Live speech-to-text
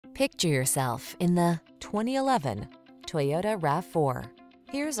Picture yourself in the 2011 Toyota RAV4.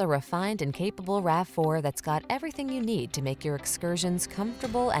 Here's a refined and capable RAV4 that's got everything you need to make your excursions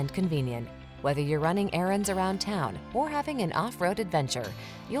comfortable and convenient. Whether you're running errands around town or having an off-road adventure,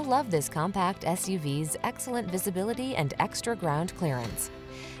 you'll love this compact SUV's excellent visibility and extra ground clearance.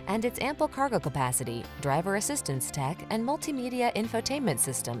 And its ample cargo capacity, driver assistance tech, and multimedia infotainment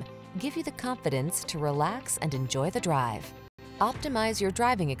system give you the confidence to relax and enjoy the drive. Optimize your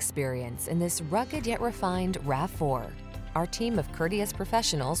driving experience in this rugged yet refined RAV4. Our team of courteous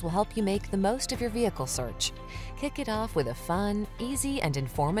professionals will help you make the most of your vehicle search. Kick it off with a fun, easy, and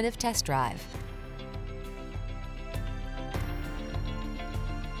informative test drive.